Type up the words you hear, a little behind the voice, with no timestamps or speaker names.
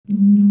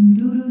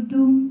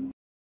2.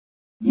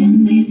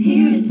 Gen Z is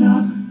here to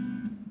talk.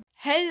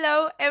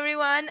 Hello,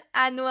 everyone,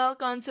 and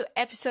welcome to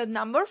episode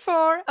number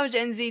 4 of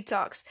Gen Z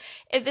Talks.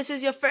 If this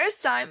is your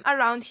first time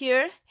around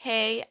here,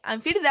 hey,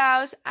 I'm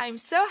Firdaus. I'm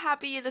so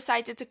happy you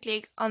decided to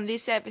click on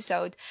this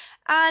episode,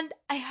 and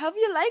I hope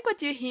you like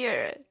what you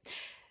hear.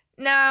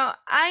 Now,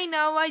 I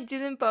know I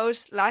didn't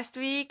post last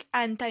week,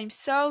 and I'm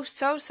so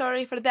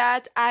sorry for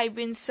that. I've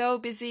been so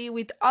busy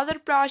with other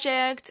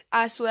projects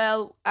as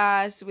well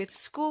as with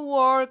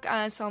schoolwork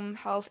and some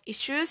health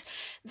issues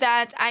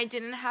that I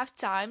didn't have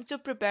time to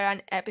prepare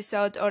an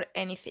episode or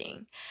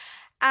anything.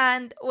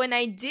 And when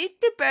I did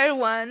prepare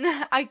one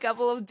a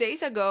couple of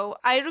days ago,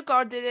 I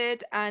recorded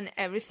it and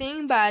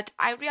everything, but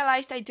I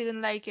realized I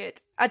didn't like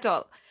it at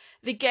all.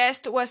 The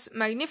guest was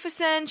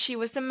magnificent, she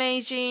was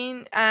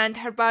amazing, and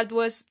her part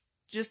was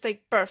just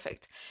like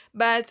perfect.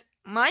 But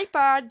my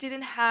part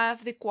didn't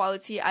have the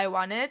quality I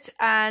wanted,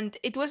 and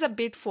it was a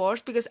bit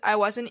forced because I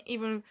wasn't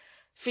even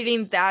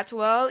feeling that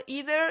well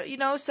either,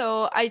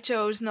 so I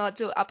chose not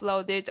to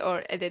upload it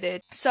or edit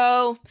it.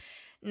 So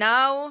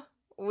now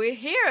we're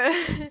here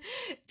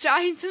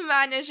trying to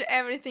manage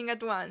everything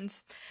at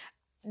once.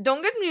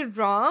 Don't get me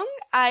wrong,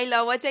 I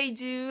love what I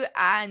do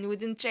and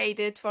wouldn't trade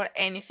it for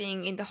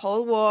anything in the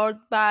whole world,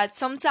 but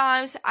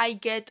sometimes I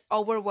get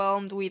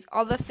overwhelmed with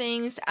other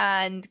things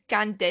and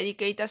can't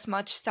dedicate as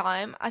much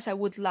time as I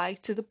would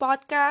like to the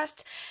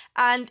podcast.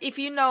 And if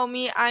you know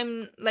me,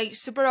 I'm like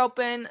super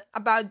open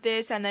about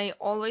this and I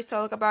always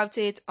talk about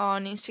it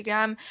on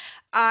Instagram.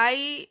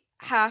 I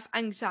have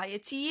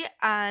anxiety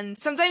and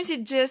sometimes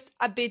it's just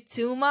a bit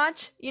too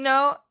much,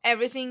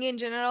 everything in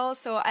general.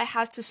 So I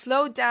have to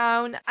slow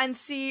down and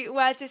see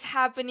what is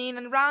happening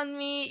around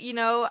me,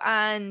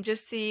 and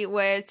just see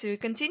where to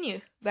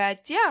continue.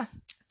 But yeah,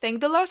 thank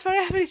the Lord for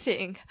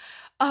everything.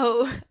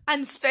 Oh,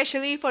 and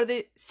especially for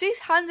the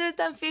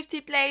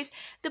 650 plays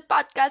the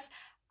podcast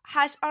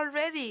has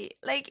already.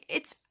 Like,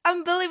 it's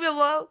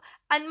unbelievable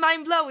and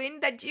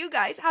mind-blowing that you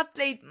guys have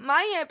played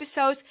my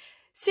episodes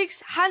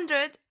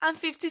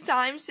 650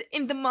 times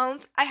in the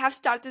month I have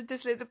started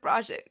this little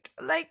project.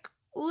 Like,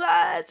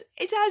 what?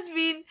 It has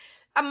been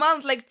a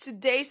month. Like,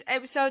 today's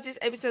episode is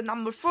episode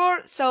number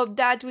 4, so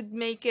that would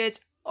make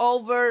it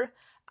over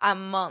a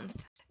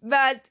month.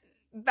 But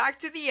back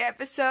to the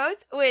episode,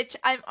 which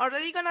I'm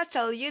already gonna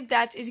tell you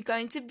that is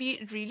going to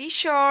be really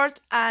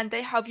short, and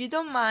I hope you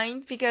don't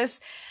mind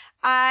because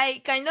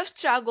I kind of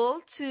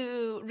struggle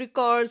to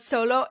record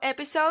solo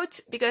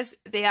episodes because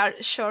they are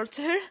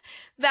shorter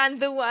than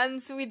the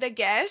ones with the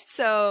guests.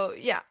 So,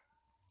 yeah.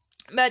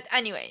 But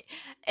anyway,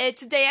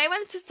 today I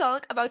want to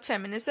talk about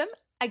feminism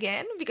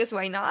again because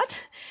why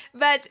not?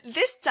 But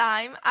this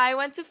time I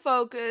want to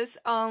focus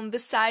on the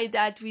side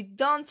that we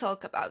don't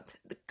talk about,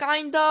 the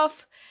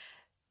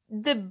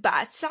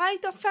bad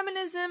side of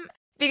feminism.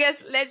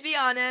 Because let's be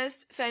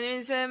honest,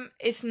 feminism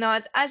is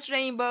not as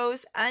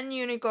rainbows and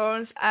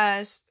unicorns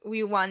as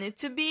we want it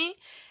to be.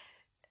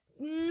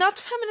 Not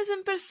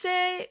feminism per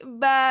se,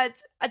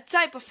 but a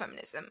type of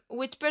feminism,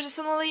 which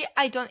personally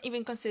I don't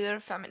even consider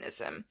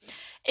feminism.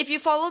 If you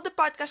follow the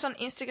podcast on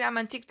Instagram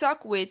and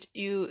TikTok, which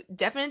you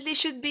definitely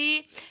should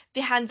be,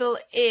 the handle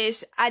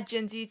is at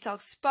Gen Z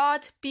Talks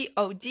Pod,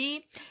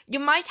 POD. You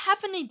might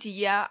have an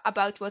idea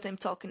about what I'm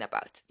talking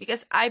about,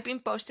 because I've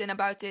been posting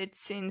about it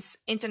since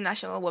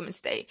International Women's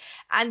Day,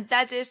 and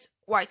that is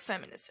white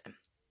feminism.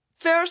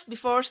 First,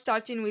 before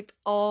starting with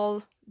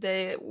all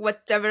the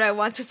whatever I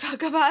want to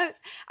talk about,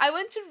 I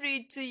want to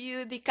read to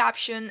you the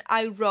caption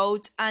I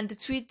wrote and the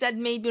tweet that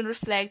made me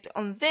reflect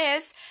on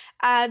this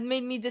and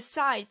made me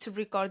decide to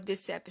record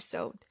this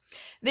episode.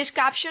 This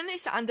caption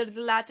is under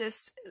the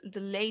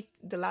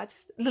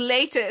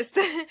latest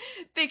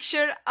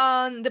picture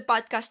on the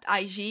podcast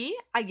IG.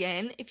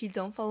 Again, if you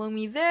don't follow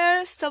me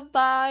there, stop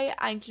by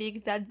and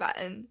click that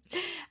button.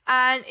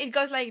 And it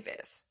goes like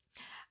this.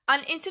 On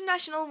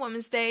International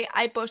Women's Day,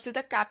 I posted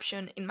a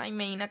caption in my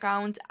main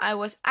account I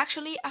was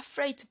actually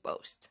afraid to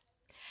post.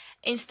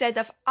 Instead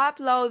of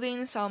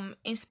uploading some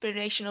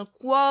inspirational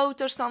quote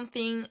or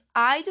something,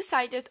 I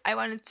decided I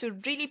wanted to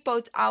really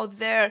put out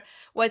there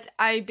what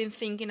I've been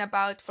thinking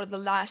about for the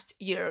last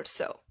year or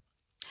so.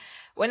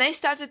 When I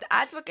started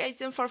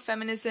advocating for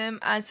feminism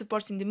and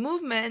supporting the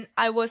movement,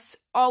 I was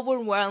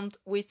overwhelmed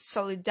with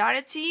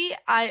solidarity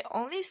I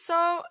only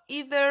saw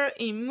either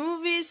in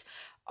movies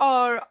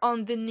or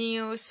on the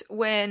news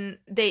when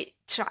they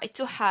try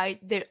to hide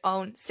their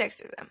own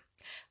sexism.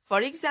 For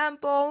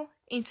example,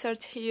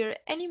 insert here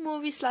any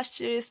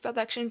movie/series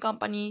production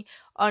company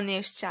or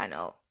news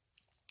channel.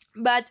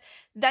 But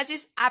that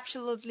is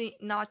absolutely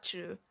not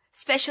true,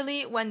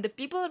 especially when the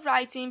people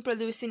writing,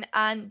 producing,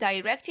 and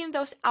directing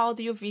those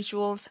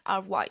audiovisuals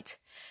are white.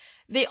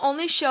 They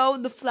only show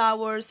the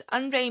flowers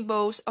and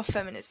rainbows of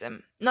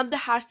feminism, not the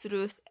hard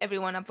truth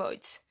everyone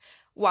avoids: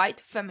 white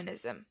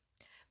feminism.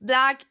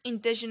 Black,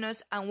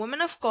 indigenous, and women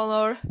of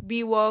color,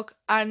 BIPOC,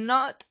 are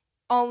not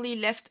only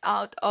left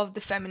out of the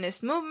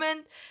feminist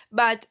movement,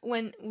 but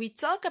when we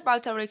talk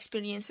about our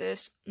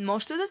experiences,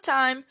 most of the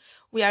time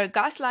we are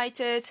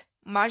gaslighted,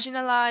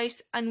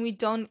 marginalized, and we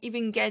don't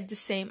even get the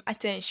same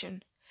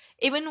attention.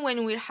 even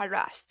when we're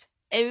harassed,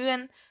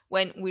 even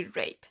when we're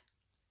raped.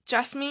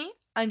 Trust me,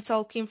 I'm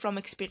talking from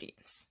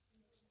experience.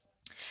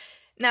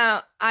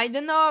 Now, I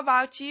don't know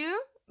about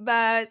you,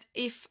 but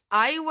if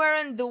I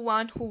weren't the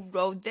one who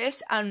wrote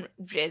this and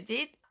read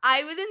it,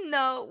 I wouldn't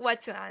know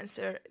what to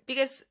answer.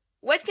 Because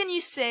what can you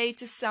say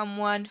to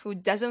someone who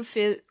doesn't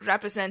feel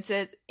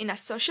represented in a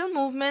social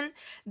movement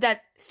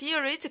that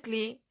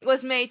theoretically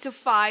was made to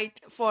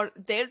fight for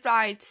their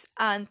rights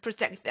and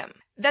protect them?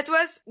 That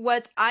was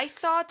what I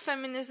thought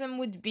feminism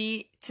would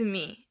be to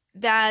me.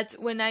 That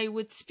when I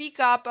would speak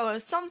up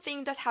about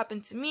something that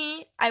happened to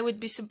me, I would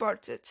be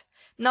supported,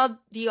 not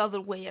the other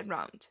way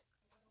around.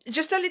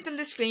 Just a little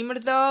disclaimer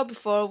though,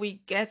 before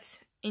we get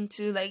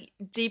into like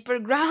deeper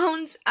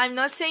grounds. I'm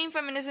not saying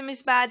feminism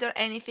is bad or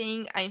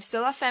anything. I'm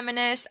still a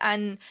feminist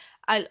and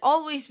I'll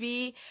always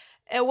be.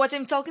 What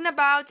I'm talking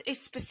about is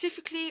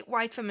specifically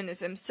white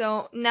feminism.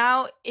 So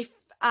now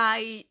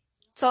I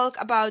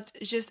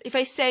if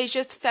I say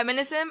just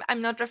feminism,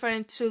 I'm not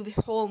referring to the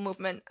whole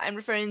movement. I'm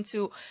referring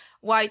to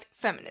white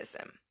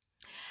feminism.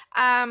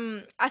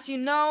 As you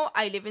know,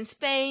 I live in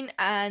Spain,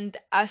 and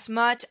as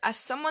much as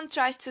someone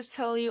tries to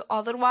tell you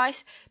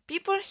otherwise,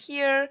 people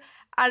here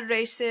are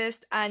racist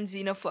and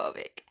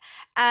xenophobic.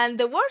 And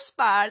the worst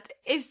part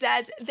is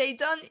that they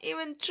don't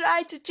even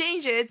try to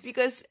change it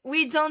because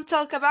we don't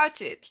talk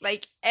about it,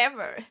 like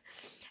ever.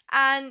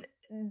 And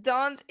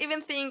don't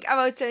even think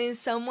about telling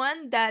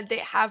someone that they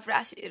have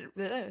racist.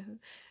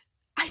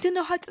 I don't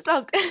know how to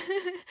talk.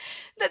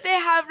 That they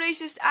have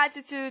racist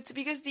attitudes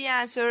because the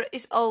answer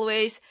is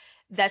always,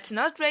 that's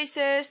not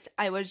racist.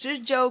 I was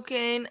just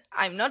joking.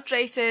 I'm not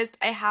racist.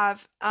 I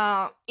have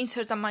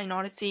insert a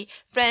minority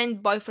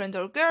friend, boyfriend,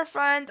 or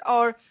girlfriend.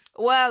 Or,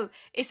 well,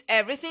 is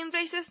everything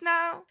racist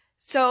now?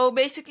 So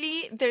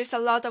basically, there's a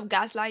lot of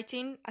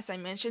gaslighting, as I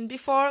mentioned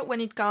before,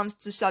 when it comes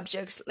to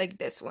subjects like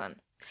this one.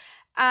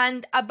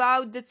 And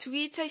about the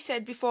tweet I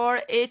said before,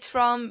 it's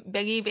from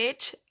Beggy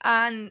Bitch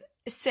and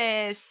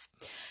says,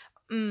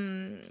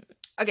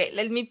 okay,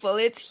 let me pull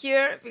it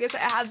here because I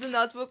have the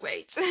notebook.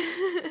 Wait,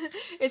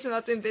 it's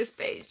not in this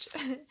page.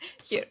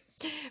 Here.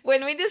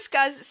 When we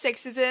discuss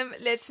sexism,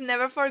 let's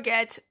never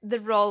forget the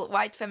role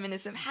white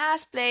feminism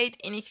has played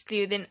in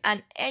excluding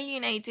and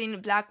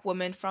alienating black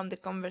women from the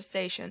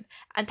conversation,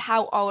 and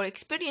how our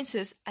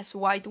experiences as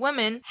white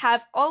women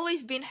have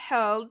always been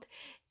held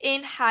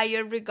in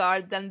higher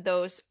regard than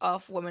those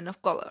of women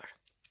of color.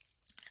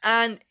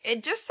 And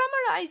it just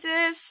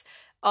summarizes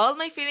all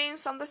my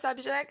feelings on the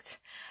subject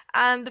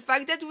and the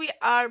fact that we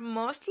are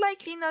most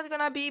likely not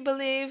gonna be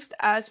believed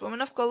as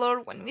women of color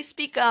when we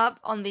speak up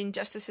on the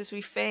injustices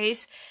we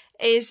face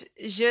is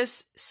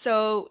just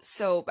so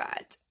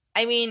bad.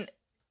 I mean,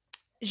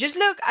 just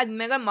look at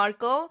Meghan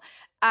Markle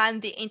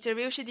and the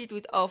interview she did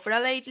with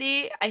Oprah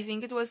lately. I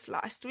think it was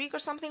last week or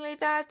something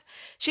like that.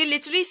 She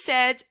literally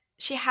said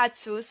she had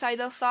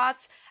suicidal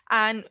thoughts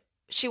and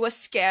she was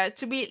scared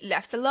to be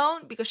left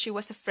alone because she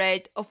was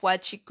afraid of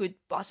what she could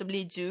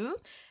possibly do,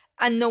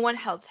 and no one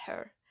helped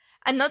her.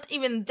 And not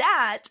even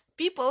that,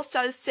 people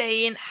started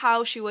saying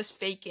how she was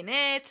faking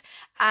it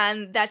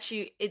and that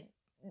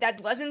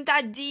that wasn't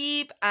that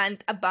deep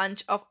and a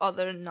bunch of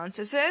other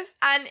nonsenses.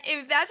 And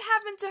if that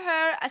happened to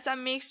her as a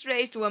mixed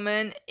race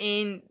woman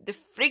in the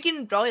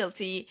freaking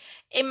royalty,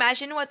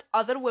 imagine what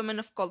other women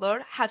of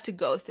color have to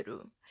go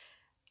through.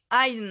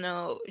 I don't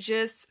know,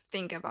 just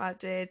think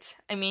about it.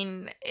 I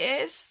mean,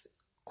 it's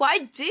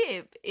quite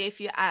deep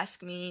if you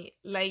ask me.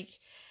 Like,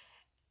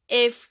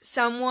 if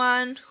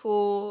someone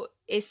who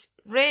is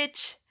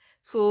rich,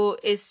 who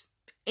is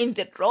in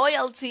the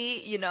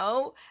royalty,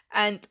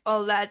 and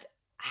all that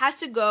has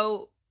to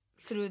go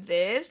through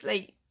this,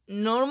 like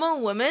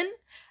normal women,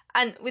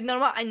 and with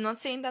normal, I'm not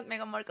saying that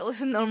Meghan Markle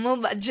is normal,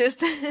 but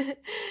just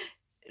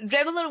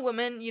regular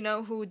women,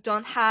 who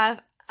don't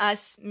have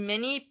as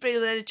many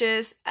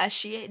privileges as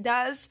she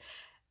does,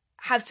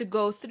 have to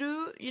go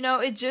through,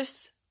 it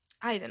just,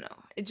 I don't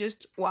know, it's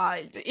just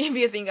wild if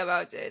you think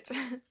about it.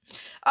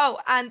 Oh,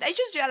 and I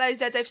just realized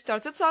that I've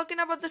started talking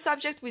about the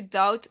subject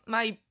without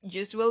my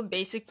usual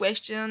basic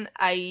question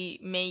I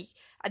make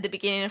at the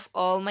beginning of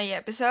all my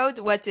episode.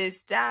 What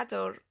is that,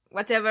 or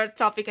whatever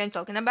topic I'm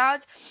talking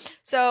about?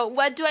 So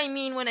what do I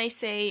mean when I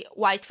say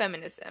white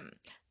feminism?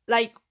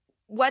 Like,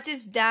 what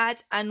is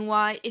that and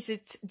why is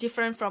it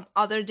different from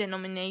other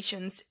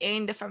denominations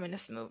in the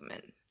feminist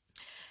movement?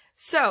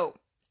 So,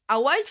 a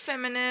white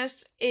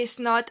feminist is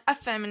not a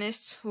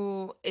feminist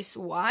who is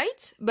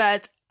white,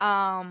 but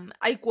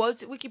I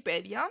quote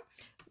Wikipedia.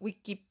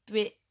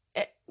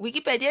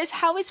 Wikipedia is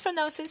how it's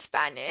pronounced in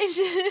Spanish.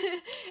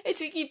 It's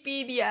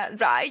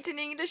Wikipedia, right? In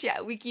English, yeah,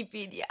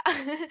 Wikipedia.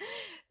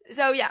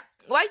 So yeah,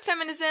 white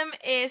feminism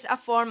is a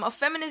form of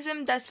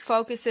feminism that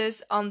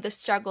focuses on the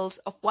struggles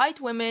of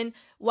white women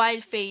while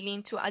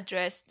failing to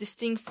address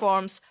distinct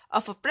forms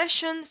of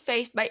oppression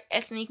faced by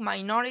ethnic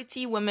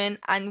minority women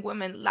and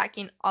women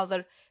lacking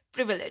other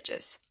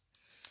privileges.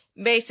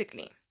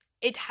 Basically,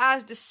 it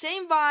has the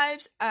same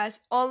vibes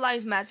as All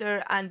Lives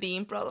Matter and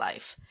being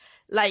pro-life.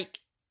 Like,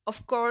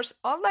 of course,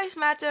 all lives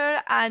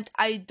matter and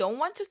I don't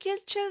want to kill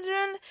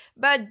children,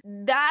 but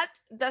that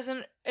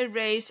doesn't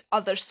erase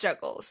other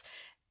struggles.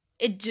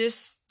 It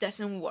just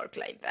doesn't work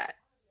like that.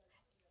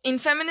 In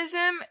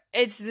feminism,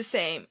 it's the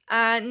same.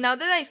 And now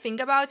that I think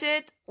about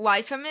it,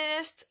 white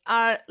feminists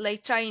are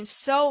like trying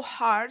so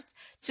hard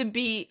to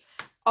be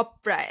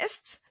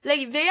oppressed.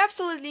 Like they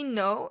absolutely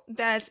know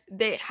that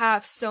they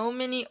have so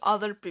many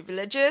other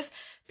privileges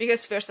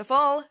because, first of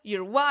all,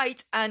 you're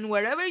white, and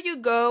wherever you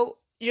go,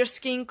 your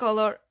skin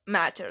color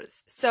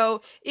matters.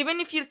 So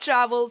even if you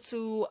travel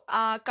to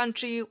a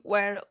country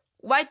where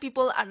white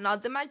people are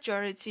not the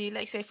majority,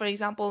 like say, for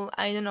example,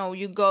 I don't know,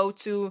 you go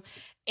to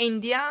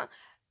India,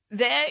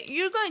 there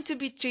you're going to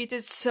be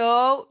treated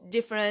so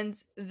different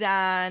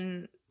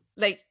than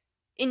like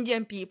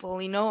Indian people,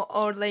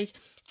 or like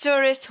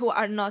tourists who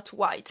are not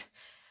white.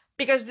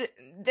 Because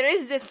there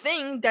is the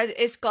thing that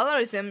is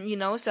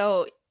colorism,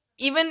 so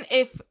even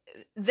if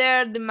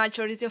there the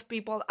majority of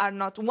people are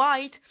not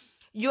white,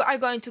 you are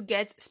going to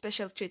get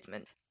special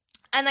treatment.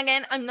 And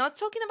again, I'm not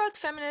talking about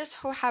feminists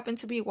who happen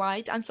to be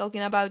white. I'm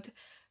talking about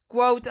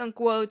quote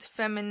unquote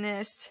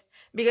feminists.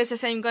 Because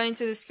as I'm going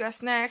to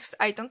discuss next,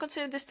 I don't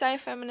consider this type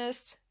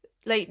feminist,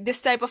 like this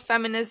type of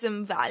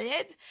feminism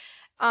valid.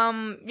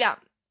 Yeah,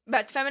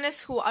 but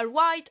feminists who are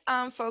white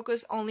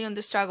focus only on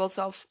the struggles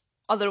of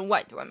other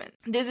white women.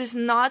 This is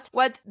not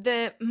what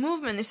the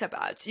movement is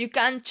about. You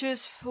can't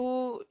choose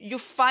who you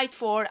fight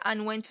for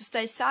and when to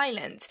stay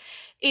silent.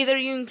 Either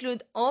you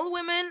include all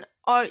women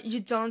or you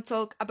don't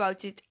talk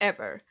about it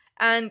ever.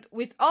 And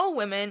with all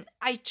women,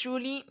 I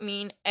truly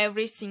mean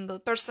every single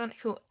person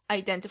who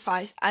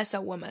identifies as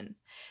a woman.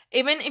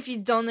 Even if you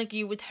don't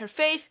agree with her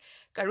faith,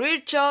 career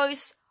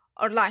choice,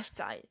 or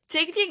lifestyle.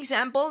 Take the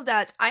example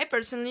that I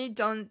personally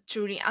don't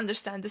truly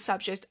understand the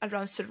subject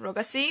around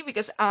surrogacy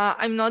because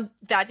I'm not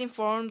that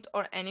informed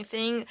or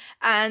anything,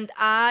 and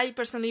I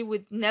personally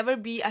would never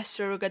be a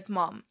surrogate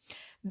mom.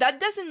 That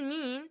doesn't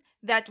mean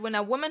that when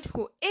a woman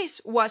who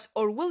is, was,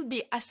 or will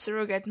be a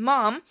surrogate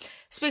mom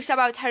speaks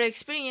about her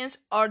experience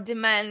or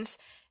demands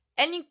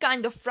any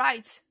kind of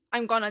rights,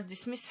 I'm gonna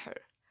dismiss her.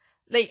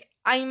 Like,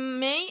 I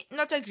may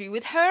not agree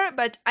with her,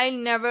 but I'll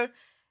never,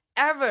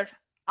 ever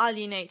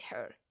alienate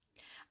her.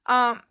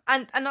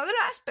 And another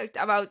aspect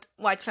about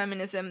white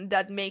feminism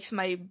that makes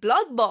my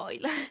blood boil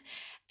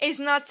is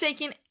not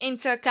taking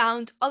into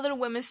account other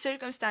women's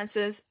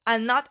circumstances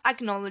and not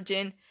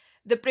acknowledging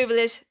the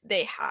privilege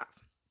they have.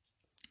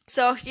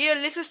 So here,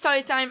 little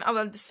story time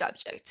about the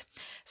subject.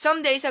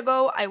 Some days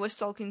ago, I was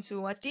talking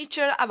to a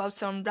teacher about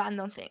some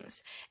random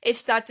things. It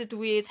started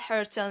with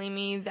her telling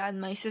me that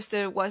my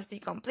sister was the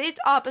complete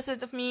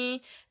opposite of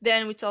me.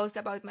 Then we talked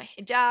about my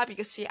hijab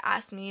because she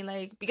asked me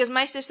like, because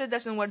my sister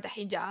doesn't wear the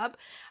hijab.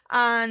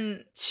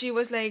 And she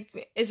was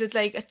like, is it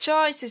like a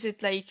choice? Is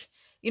it like,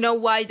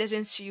 why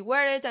doesn't she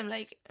wear it? I'm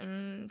like,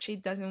 she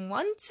doesn't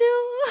want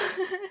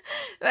to.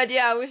 But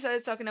yeah, we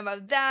started talking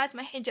about that,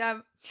 my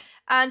hijab.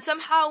 And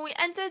somehow we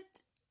ended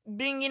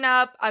bringing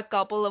up a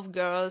couple of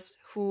girls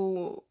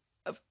who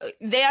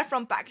they are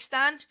from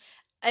Pakistan,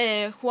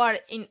 who are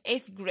in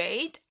 8th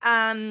grade.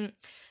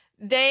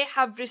 They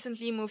have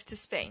recently moved to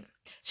Spain.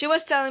 She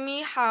was telling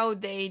me how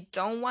they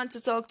don't want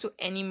to talk to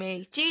any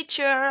male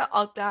teacher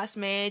or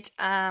classmate,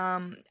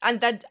 and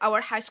that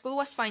our high school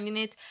was finding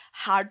it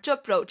hard to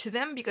approach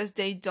them because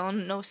they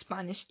don't know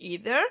Spanish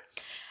either.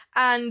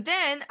 And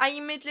then I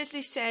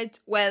immediately said,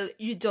 well,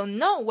 you don't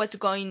know what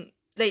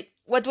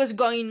was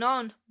going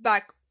on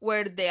back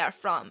where they are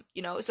from,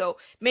 so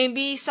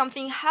maybe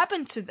something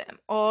happened to them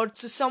or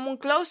to someone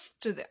close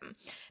to them.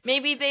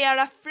 Maybe they are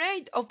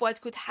afraid of what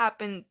could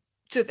happen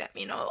to them,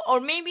 or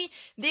maybe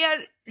they are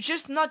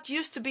just not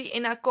used to be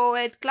in a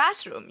co-ed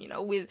classroom,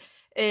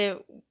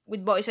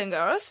 with boys and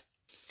girls.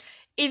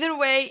 Either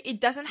way, it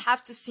doesn't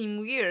have to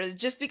seem weird.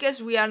 Just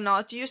because we are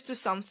not used to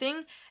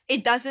something,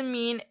 it doesn't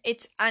mean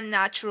it's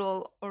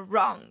unnatural or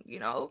wrong.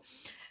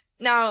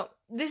 Now,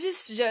 this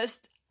is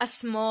just a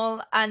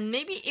small and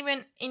maybe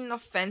even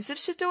inoffensive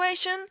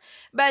situation,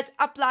 but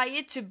apply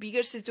it to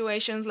bigger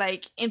situations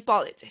like in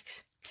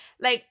politics.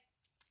 Like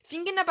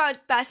thinking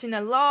about passing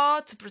a law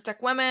to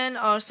protect women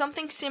or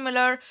something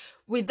similar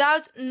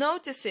without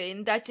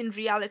noticing that in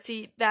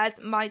reality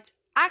that might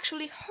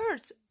actually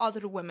hurt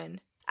other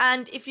women.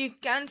 And if you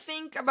can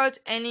think about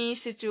any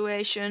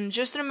situation,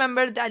 just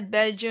remember that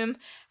Belgium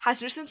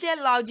has recently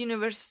allowed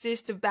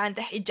universities to ban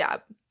the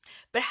hijab.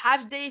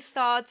 Perhaps they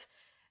thought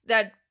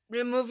that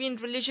removing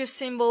religious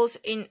symbols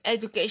in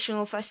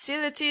educational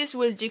facilities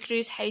will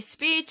decrease hate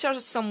speech or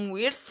some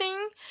weird thing,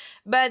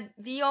 but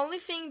the only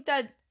thing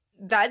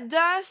that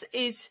does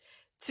is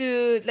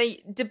to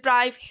like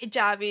deprive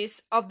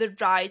hijabis of the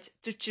right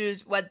to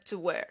choose what to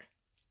wear.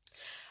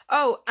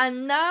 Oh,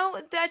 and now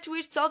that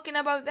we're talking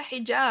about the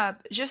hijab,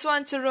 just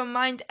want to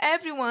remind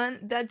everyone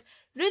that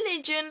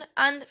religion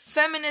and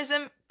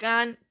feminism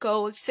can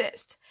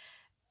coexist.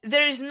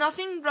 There is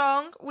nothing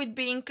wrong with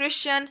being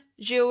Christian,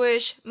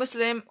 Jewish,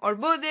 Muslim, or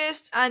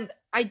Buddhist and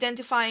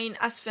identifying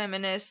as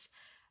feminist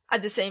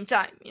at the same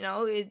time.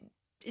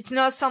 It's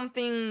not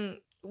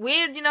something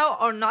weird,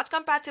 or not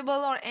compatible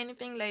or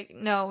anything. Like,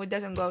 no, it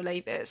doesn't go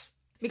like this.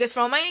 Because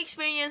from my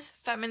experience,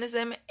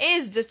 feminism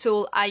is the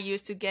tool I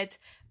use to get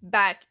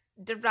back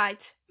the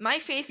right my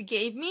faith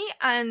gave me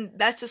and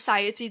that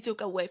society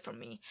took away from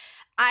me.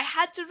 I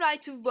had the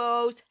right to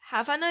vote,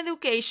 have an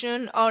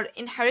education, or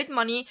inherit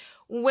money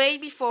way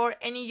before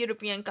any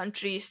European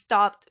country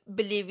stopped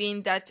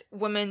believing that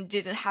women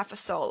didn't have a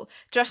soul.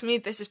 Trust me,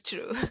 this is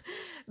true.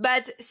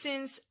 But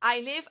since I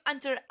live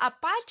under a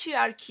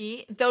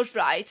patriarchy, those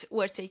rights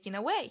were taken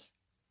away.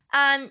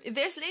 And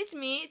this leads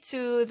me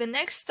to the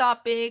next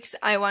topics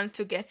I want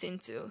to get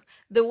into: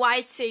 the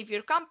white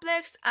savior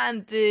complex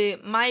and the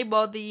my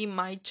body,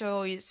 my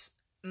choice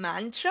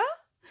mantra.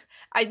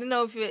 I don't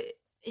know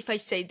if I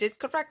said it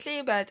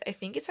correctly, but I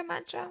think it's a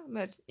mantra.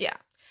 But yeah,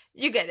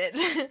 you get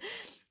it.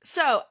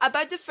 So,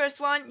 about the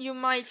first one, you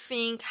might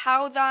think,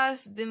 how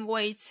does the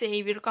white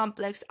savior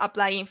complex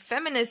apply in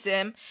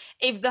feminism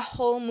if the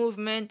whole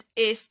movement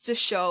is to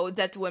show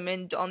that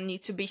women don't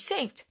need to be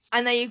saved?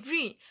 And I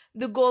agree,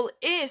 the goal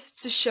is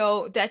to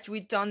show that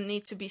we don't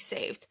need to be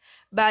saved.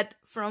 But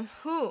from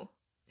who?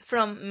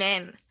 From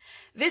men.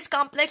 This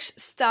complex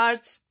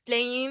starts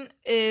playing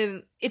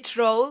its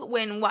role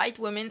when white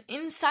women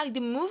inside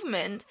the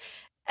movement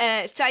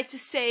try to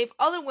save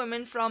other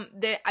women from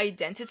their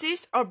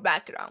identities or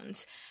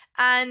backgrounds.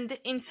 And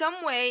in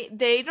some way,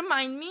 they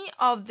remind me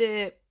of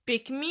the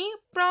pick me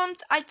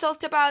prompt I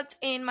talked about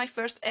in my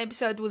first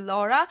episode with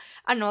Laura,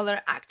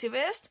 another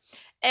activist.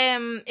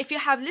 If you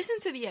have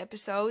listened to the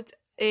episode,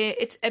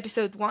 it's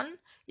episode 1.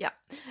 Yeah,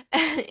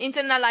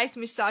 internalized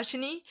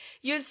misogyny.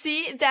 You'll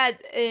see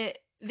that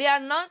they are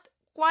not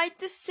quite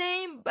the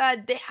same,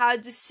 but they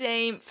have the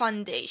same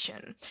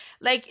foundation.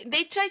 Like,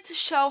 they try to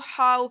show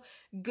how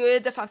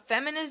good of a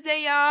feminist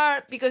they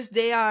are because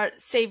they are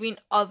saving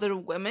other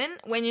women,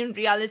 when in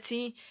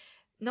reality,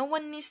 no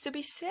one needs to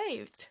be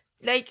saved.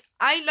 Like,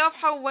 I love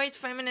how white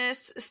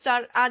feminists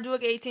start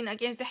advocating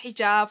against the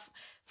hijab,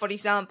 for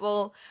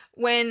example,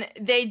 when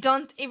they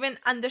don't even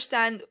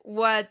understand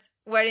what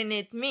wearing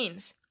it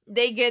means.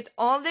 They get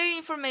all their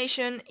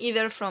information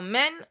either from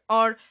men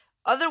or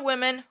other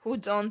women who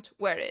don't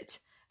wear it.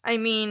 I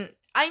mean,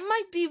 I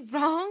might be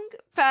wrong,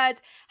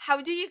 but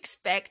how do you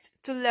expect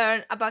to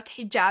learn about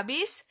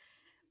hijabis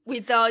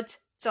without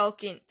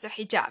talking to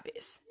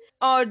hijabis?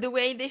 Or the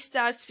way they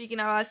start speaking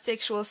about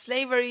sexual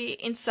slavery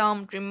in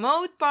some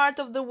remote part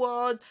of the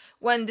world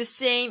when the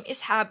same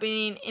is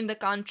happening in the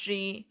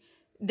country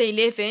they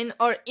live in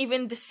or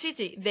even the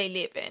city they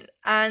live in.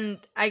 And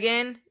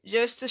again,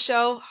 just to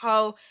show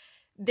how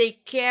they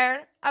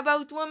care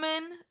about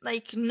women.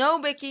 Like, no,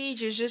 Becky,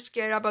 you just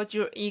care about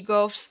your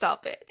ego,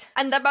 stop it.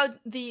 And about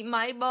the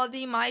my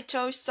body, my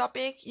choice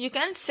topic, you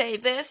can't say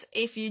this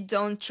if you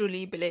don't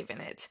truly believe in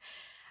it.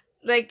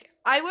 Like,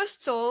 I was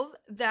told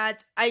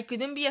that I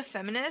couldn't be a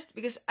feminist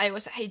because I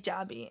was a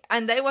hijabi.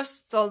 And I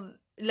was told,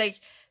 like,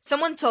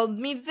 someone told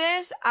me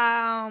this,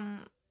 I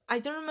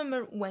don't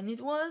remember when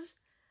it was.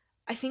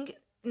 I think,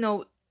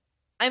 no,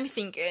 I'm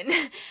thinking.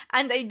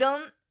 And I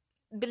don't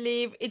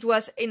believe it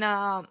was in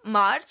a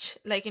march,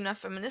 like in a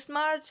feminist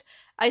march.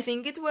 I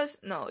think it was,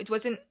 no, it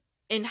wasn't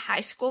in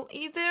high school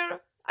either.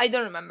 I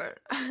don't remember.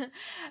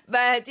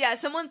 But yeah,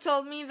 someone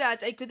told me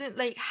that I couldn't,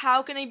 like,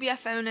 how can I be a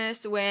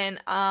feminist when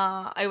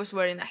I was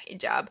wearing a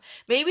hijab?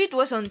 Maybe it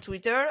was on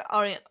Twitter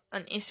or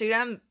on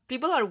Instagram.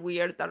 People are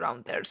weird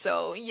around there,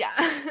 so yeah.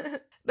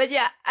 But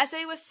yeah, as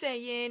I was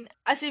saying,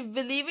 as if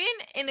believing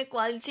in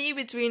equality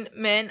between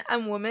men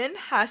and women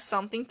has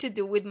something to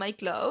do with my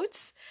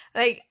clothes.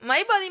 Like,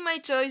 my body, my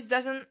choice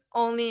doesn't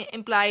only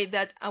imply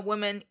that a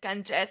woman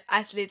can dress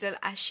as little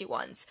as she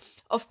wants.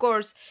 Of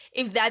course,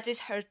 if that is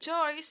her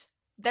choice,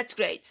 that's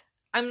great.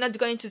 I'm not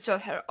going to tell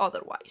her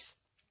otherwise.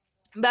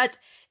 But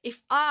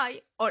if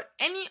I or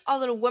any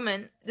other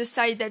woman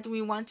decide that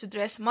we want to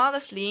dress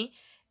modestly,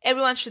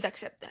 everyone should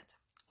accept that.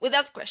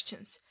 Without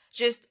questions.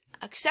 Just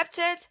accept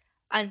it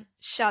and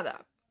shut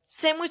up.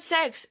 Same with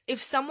sex.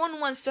 If someone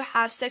wants to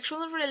have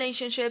sexual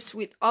relationships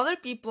with other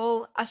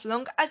people, as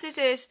long as it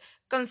is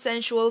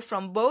consensual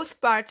from both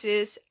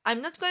parties,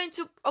 I'm not going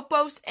to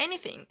oppose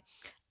anything.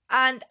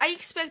 And I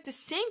expect the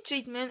same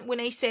treatment when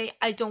I say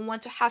I don't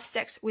want to have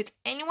sex with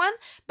anyone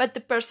but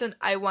the person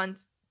I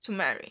want to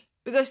marry.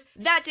 Because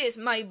that is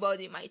my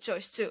body, my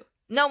choice too.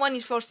 No one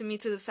is forcing me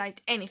to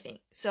decide anything.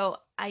 So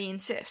I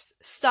insist.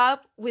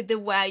 Stop with the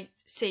white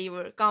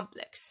savior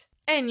complex.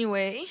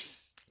 Anyway,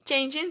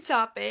 changing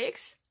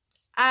topics.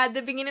 At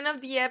the beginning of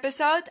the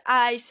episode,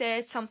 I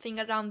said something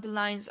around the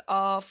lines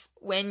of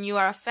when you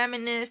are a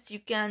feminist, you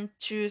can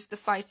choose the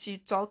fights you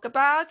talk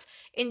about,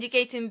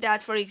 indicating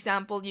that, for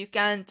example, you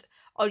can't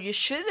or you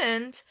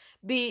shouldn't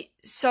be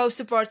so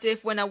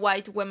supportive when a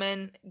white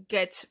woman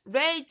gets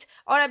raped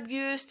or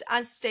abused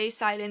and stay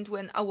silent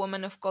when a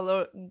woman of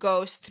color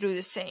goes through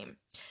the same.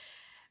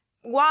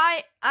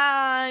 Why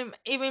I'm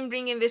even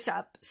bringing this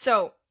up?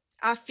 So,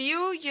 a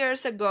few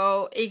years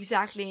ago,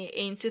 exactly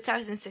in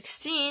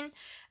 2016,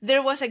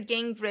 there was a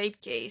gang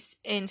rape case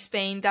in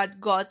Spain that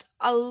got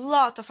a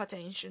lot of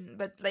attention,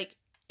 but like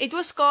It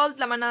was called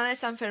La Manada de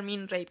San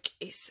Fermín rape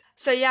case.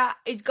 So yeah,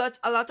 it got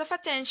a lot of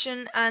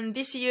attention, and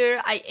this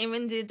year I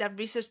even did a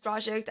research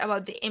project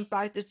about the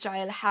impact the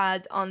trial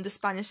had on the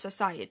Spanish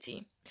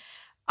society.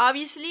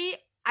 Obviously,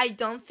 I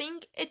don't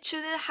think it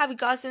shouldn't have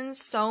gotten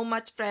so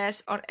much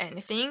press or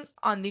anything.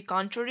 On the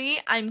contrary,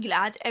 I'm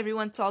glad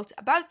everyone talked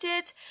about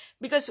it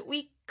because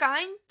we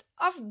kind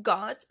of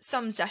got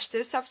some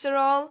justice after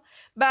all,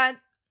 but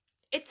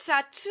it's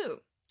sad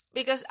too,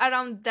 because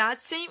around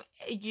that same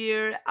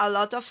year, a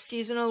lot of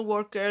seasonal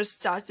workers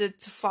started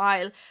to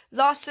file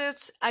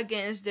lawsuits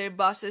against their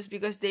bosses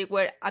because they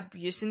were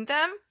abusing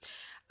them.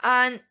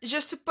 And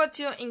just to put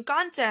you in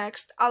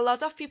context, a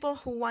lot of people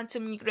who want to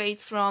migrate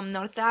from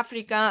North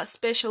Africa,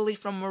 especially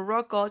from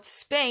Morocco to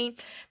Spain,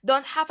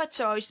 don't have a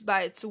choice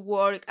but to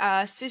work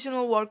as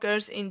seasonal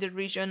workers in the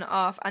region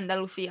of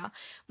Andalusia,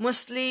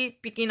 mostly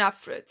picking up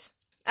fruits.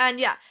 And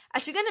yeah,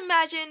 as you can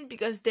imagine,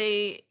 because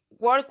they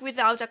work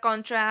without a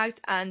contract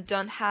and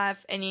don't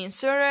have any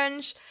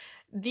insurance,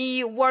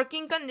 the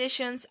working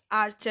conditions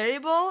are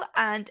terrible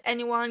and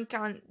anyone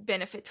can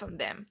benefit from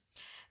them.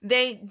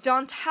 They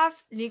don't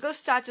have legal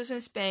status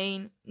in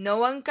Spain, no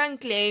one can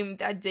claim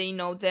that they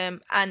know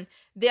them, and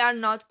they are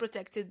not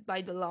protected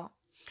by the law.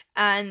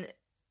 And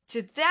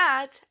to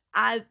that,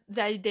 add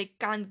that they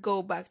can't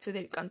go back to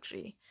their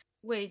country.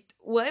 Wait,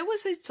 why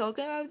was I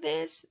talking about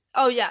this?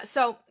 Oh yeah,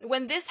 so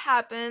when this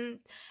happened,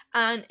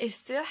 and it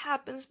still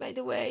happens by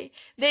the way,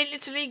 they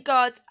literally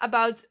got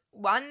about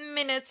 1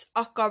 minute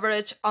of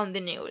coverage on the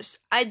news.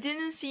 I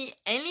didn't see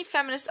any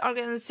feminist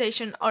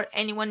organization or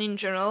anyone in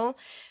general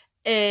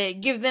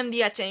give them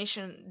the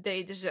attention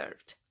they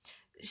deserved.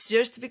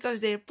 Just because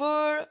they're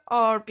poor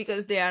or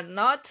because they are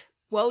not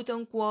quote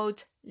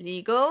unquote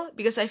legal,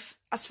 because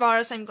as far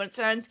as I'm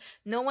concerned,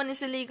 no one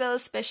is illegal,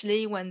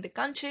 especially when the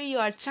country you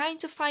are trying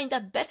to find a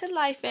better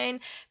life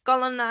in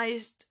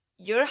colonized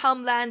your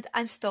homeland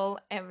and stole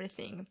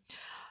everything.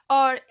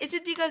 Or is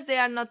it because they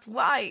are not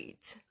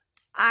white?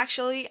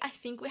 Actually, I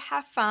think we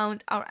have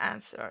found our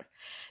answer.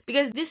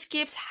 Because this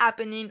keeps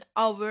happening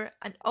over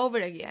and over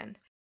again.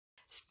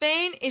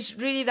 Spain is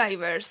really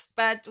diverse,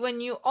 but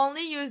when you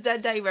only use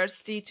that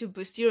diversity to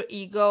boost your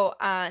ego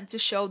and to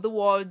show the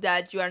world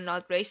that you are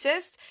not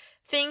racist,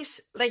 things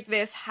like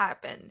this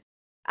happen.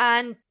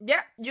 And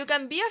yeah, you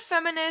can be a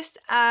feminist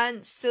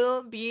and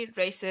still be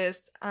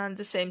racist at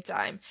the same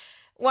time.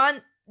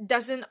 One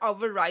doesn't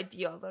override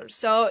the other.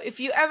 So if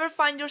you ever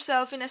find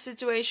yourself in a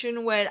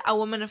situation where a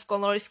woman of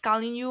color is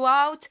calling you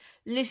out,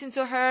 listen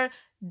to her.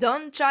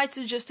 Don't try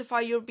to justify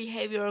your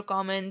behavior or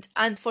comment,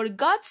 and for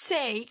God's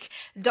sake,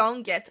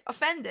 don't get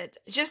offended.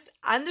 Just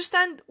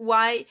understand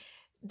why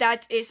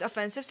that is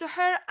offensive to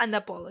her and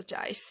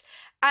apologize.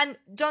 And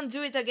don't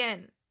do it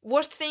again.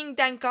 Worst thing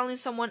than calling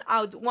someone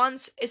out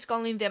once is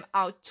calling them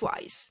out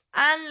twice.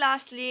 And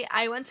lastly,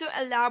 I want to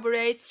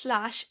elaborate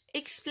slash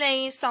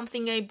explain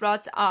something I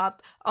brought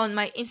up on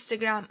my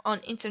Instagram on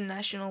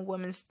International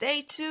Women's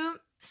Day too.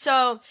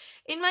 So,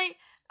 in my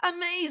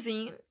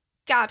amazing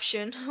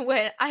caption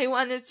where I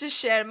wanted to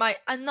share my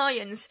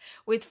annoyance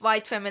with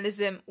white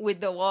feminism with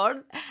the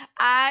world,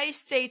 I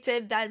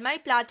stated that my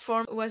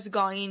platform was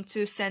going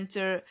to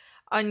center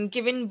on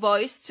giving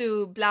voice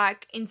to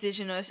Black,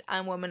 Indigenous,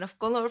 and women of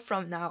color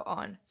from now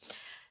on.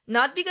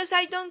 Not because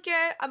I don't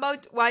care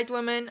about white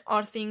women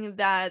or think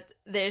that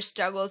their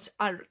struggles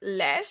are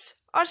less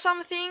or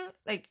something,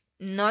 like,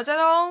 not at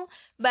all,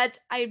 but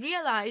I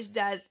realized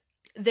that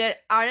there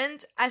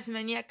aren't as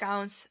many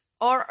accounts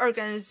or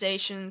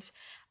organizations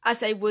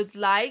as I would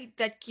like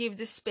that give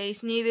the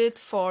space needed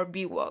for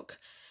BWOG.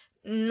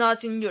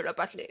 Not in Europe,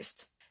 at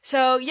least.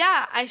 So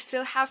yeah, I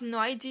still have no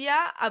idea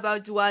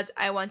about what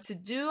I want to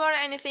do or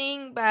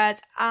anything,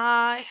 but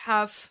I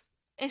have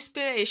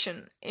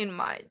inspiration in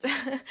mind.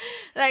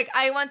 Like,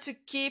 I want to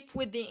keep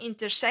with the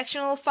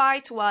intersectional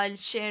fight while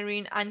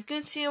sharing and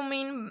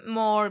consuming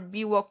more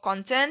BWOG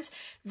content,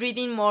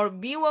 reading more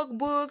BWOG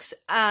books,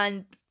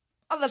 and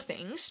other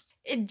things.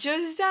 It's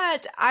just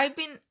that I've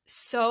been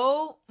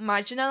so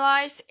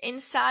marginalized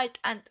inside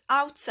and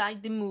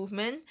outside the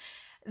movement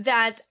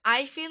that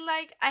I feel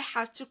like I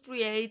have to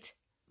create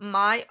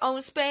my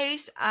own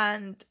space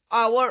and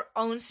our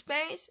own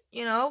space,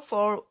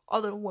 for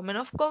other women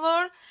of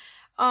color.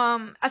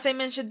 As I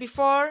mentioned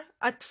before,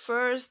 at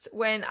first,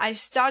 when I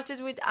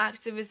started with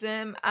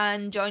activism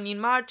and joining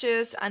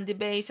marches and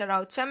debates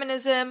around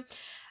feminism,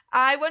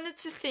 I wanted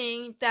to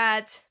think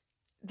that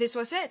this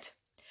was it.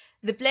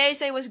 The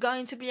place I was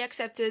going to be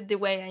accepted the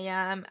way I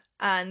am,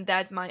 and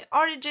that my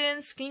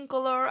origin, skin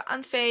color,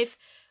 and faith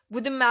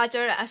wouldn't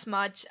matter as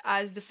much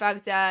as the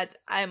fact that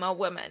I'm a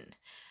woman.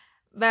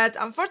 But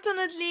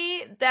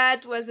unfortunately,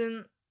 that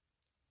wasn't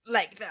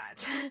like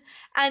that.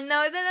 And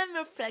now that I'm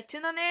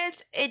reflecting on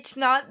it, it's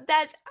not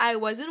that I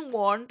wasn't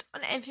warned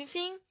on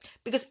anything,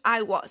 because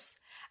I was.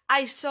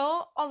 I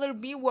saw other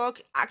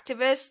B-work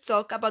activists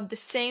talk about the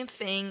same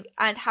thing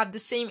and have the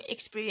same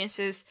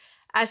experiences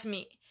as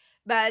me,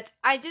 but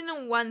I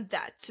didn't want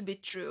that to be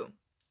true.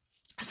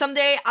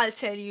 Someday I'll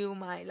tell you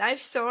my life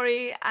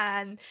story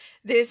and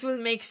this will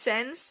make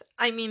sense.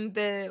 I mean,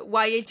 the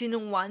why I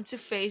didn't want to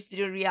face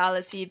the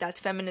reality that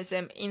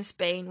feminism in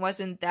Spain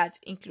wasn't that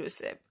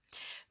inclusive.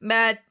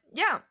 But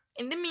yeah,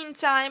 in the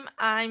meantime,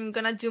 I'm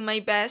gonna do my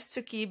best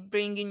to keep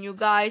bringing you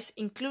guys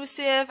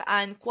inclusive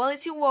and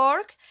quality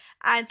work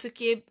and to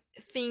keep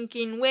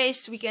thinking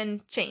ways we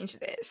can change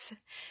this.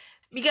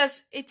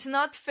 Because it's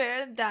not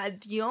fair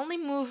that the only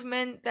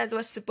movement that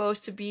was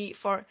supposed to be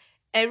for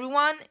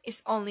everyone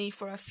is only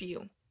for a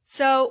few.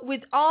 So,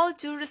 with all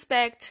due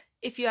respect,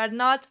 if you are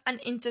not an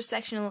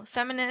intersectional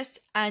feminist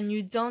and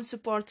you don't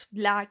support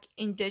black,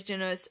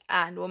 indigenous,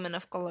 and women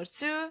of color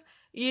too,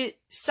 you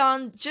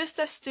sound just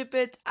as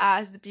stupid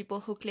as the people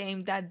who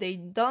claim that they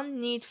don't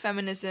need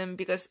feminism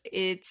because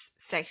it's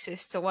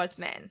sexist toward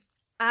men.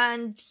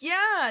 And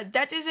yeah,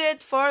 that is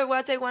it for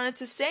what I wanted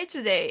to say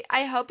today.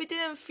 I hope it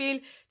didn't feel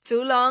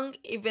too long,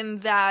 even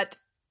that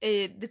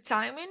the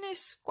timing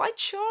is quite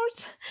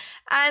short,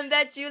 and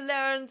that you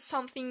learned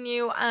something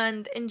new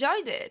and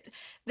enjoyed it.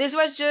 This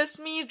was just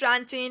me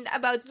ranting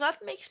about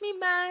what makes me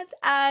mad,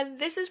 and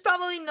this is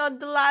probably not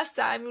the last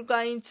time you're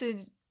going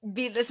to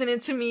be listening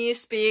to me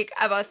speak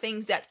about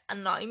things that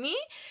annoy me.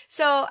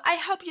 So I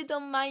hope you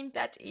don't mind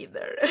that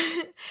either.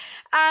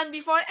 And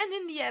before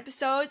ending the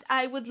episode,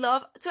 I would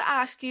love to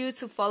ask you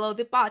to follow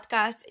the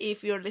podcast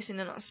if you're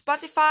listening on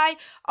Spotify,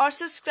 or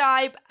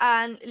subscribe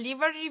and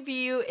leave a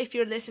review if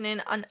you're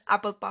listening on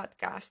Apple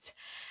Podcasts.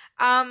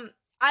 Um,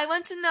 I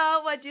want to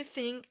know what you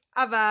think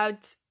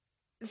about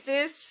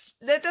this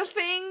little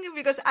thing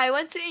because I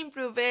want to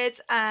improve it,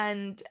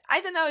 and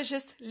I don't know,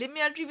 just leave me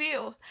a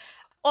review.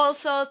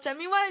 Also, tell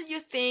me what you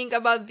think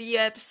about the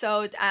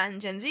episode and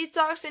Gen Z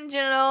Talks in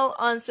general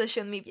on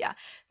social media.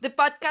 The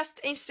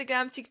podcast,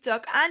 Instagram,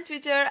 TikTok, and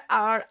Twitter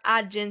are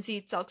at Gen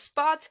Z Talks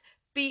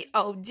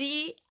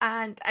POD.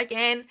 And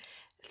again,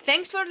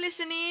 thanks for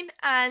listening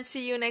and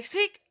see you next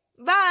week.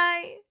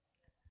 Bye!